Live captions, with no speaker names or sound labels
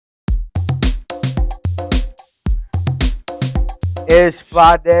is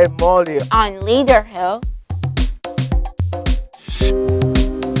Friday morning. On Leader Hill.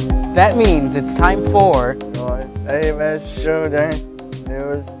 That means it's time for Your favorite student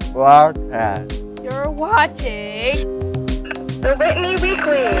news broadcast. You're watching The Whitney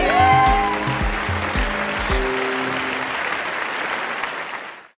Weekly.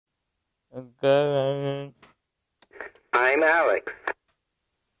 Okay. I'm Alex.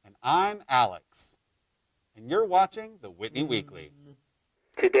 And I'm Alex. And you're watching the Whitney Weekly.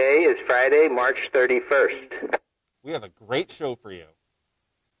 Today is Friday, March 31st. We have a great show for you.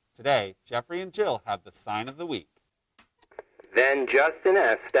 Today, Jeffrey and Jill have the sign of the week. Then Justin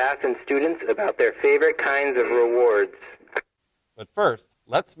asks staff and students about their favorite kinds of rewards. But first,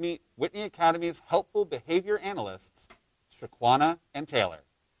 let's meet Whitney Academy's helpful behavior analysts, Shaquana and Taylor,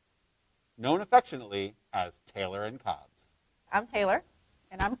 known affectionately as Taylor and Cobbs. I'm Taylor.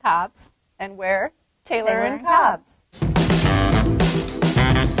 And I'm Cobbs. And we're Taylor and Cobbs.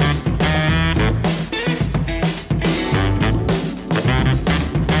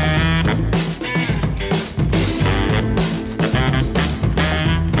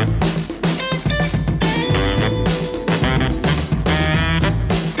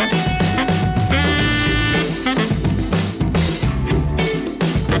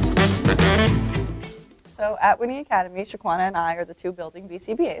 So at Whitney Academy, Shaquana and I are the two building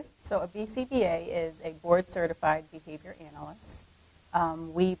BCBAs. So a BCBA is a board-certified behavior analyst.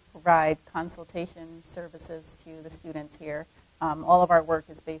 We provide consultation services to the students here. All of our work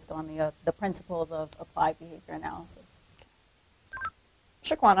is based on the principles of applied behavior analysis.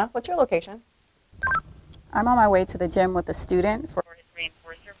 Shaquana, what's your location? I'm on my way to the gym with a student for his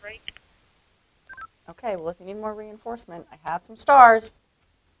reinforcer break. Okay, well, if you need more reinforcement, I have some stars.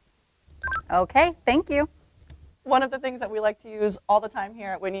 Okay, thank you. One of the things that we like to use all the time here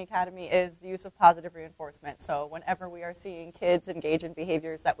at Whitney Academy is the use of positive reinforcement. So whenever we are seeing kids engage in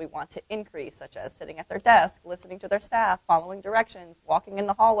behaviors that we want to increase, such as sitting at their desk, listening to their staff, following directions, walking in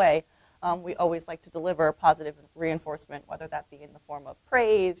the hallway, we always like to deliver positive reinforcement, whether that be in the form of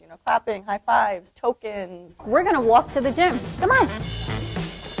praise, clapping, high fives, tokens. We're going to walk to the gym. Come on.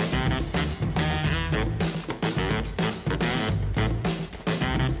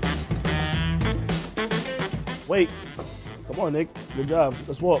 Wait. Come on, Nick. Good job.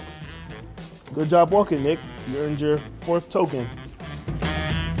 Let's walk. Good job walking, Nick. You earned your 4th token.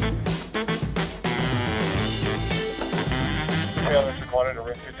 Taylor, Shaquana to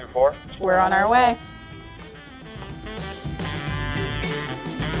room 224. We're on our way.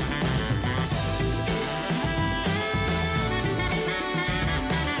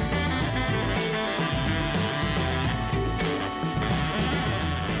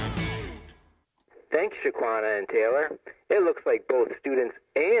 Thanks, Shaquana and Taylor. It looks like both students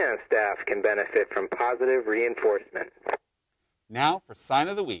and staff can benefit from positive reinforcement. Now for Sign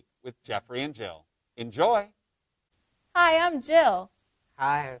of the Week with Jeffrey and Jill. Enjoy! Hi, I'm Jill.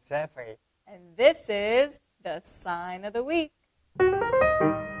 Hi, I'm Jeffrey. And this is the Sign of the Week.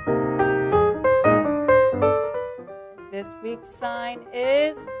 This week's sign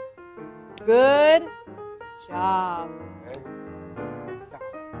is good job.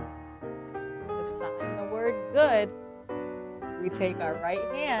 To sign the word good, we take our right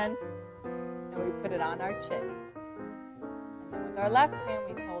hand and we put it on our chin. And then with our left hand,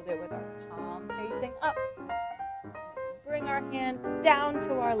 we hold it with our palm facing up. Bring our hand down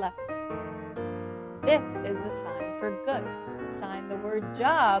to our left hand. This is the sign for good. To sign the word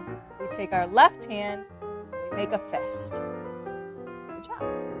job, we take our left hand and we make a fist. Good job.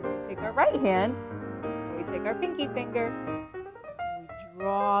 We take our right hand and we take our pinky finger and we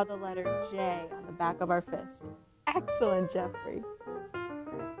draw the letter J on the back of our fist. Excellent, Jeffrey.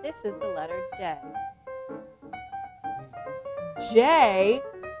 This is the letter J. J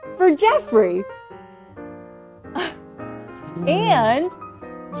for Jeffrey. And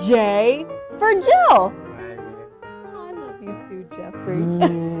J for Jill. Oh, I love you too, Jeffrey.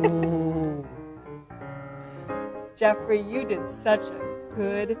 Jeffrey, you did such a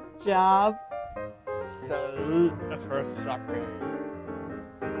good job. So, for soccer.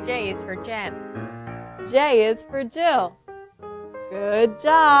 J is for Jen. J is for Jill. Good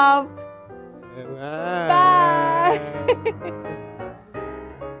job. Bye.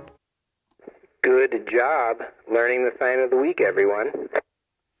 Good job learning the sign of the week, everyone.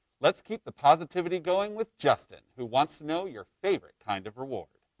 Let's keep the positivity going with Justin, who wants to know your favorite kind of reward.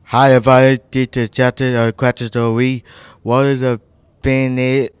 Hi, everybody. This is Justin, question of the week. What is the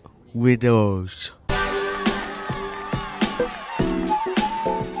Bennett Widows?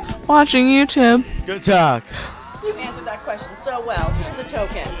 Watching YouTube. Good talk. You answered that question so well. Here's a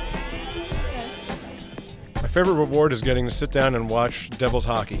token. My favorite reward is getting to sit down and watch Devils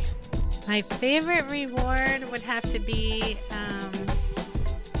hockey. My favorite reward would have to be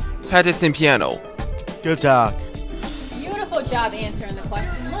practicing piano. Good talk. Beautiful job answering the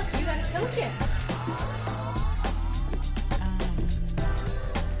question. Look, you got a token.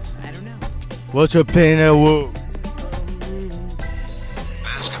 I don't know. What's a pain at work?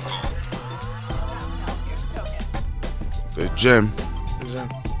 The gym.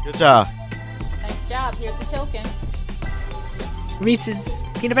 Good talk. Nice job. Here's the token. Reese's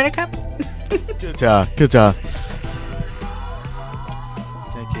peanut butter cup. Good talk. Good talk.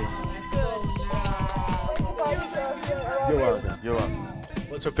 Thank you. You're welcome. You're welcome.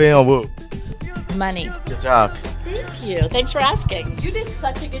 What's a pain at work? Money. Good talk. Thank you. Thanks for asking. You did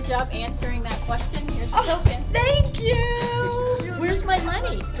such a good job answering that question. Here's the token. Thank you. Where's my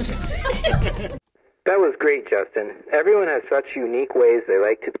money? That was great, Justin. Everyone has such unique ways they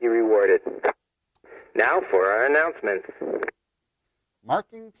like to be rewarded. Now for our announcements.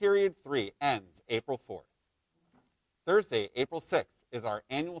 Marking Period 3 ends April 4th. Thursday, April 6th is our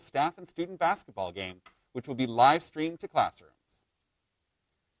annual staff and student basketball game, which will be live streamed to classrooms.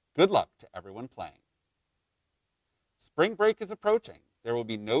 Good luck to everyone playing. Spring break is approaching. There will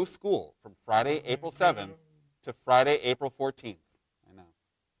be no school from Friday, April 7th to Friday, April 14th. I know.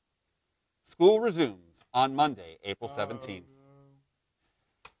 School resumes on Monday, April 17th.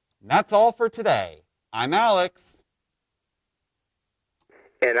 And that's all for today. I'm Alex.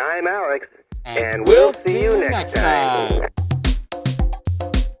 And I'm Alex. And we'll see you next time.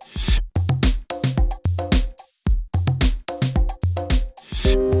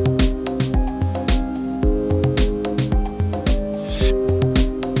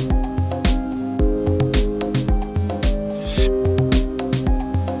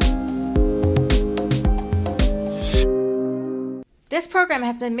 This program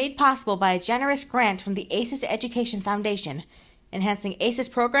has been made possible by a generous grant from the ACES Education Foundation, enhancing ACES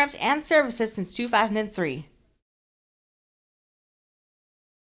programs and services since 2003.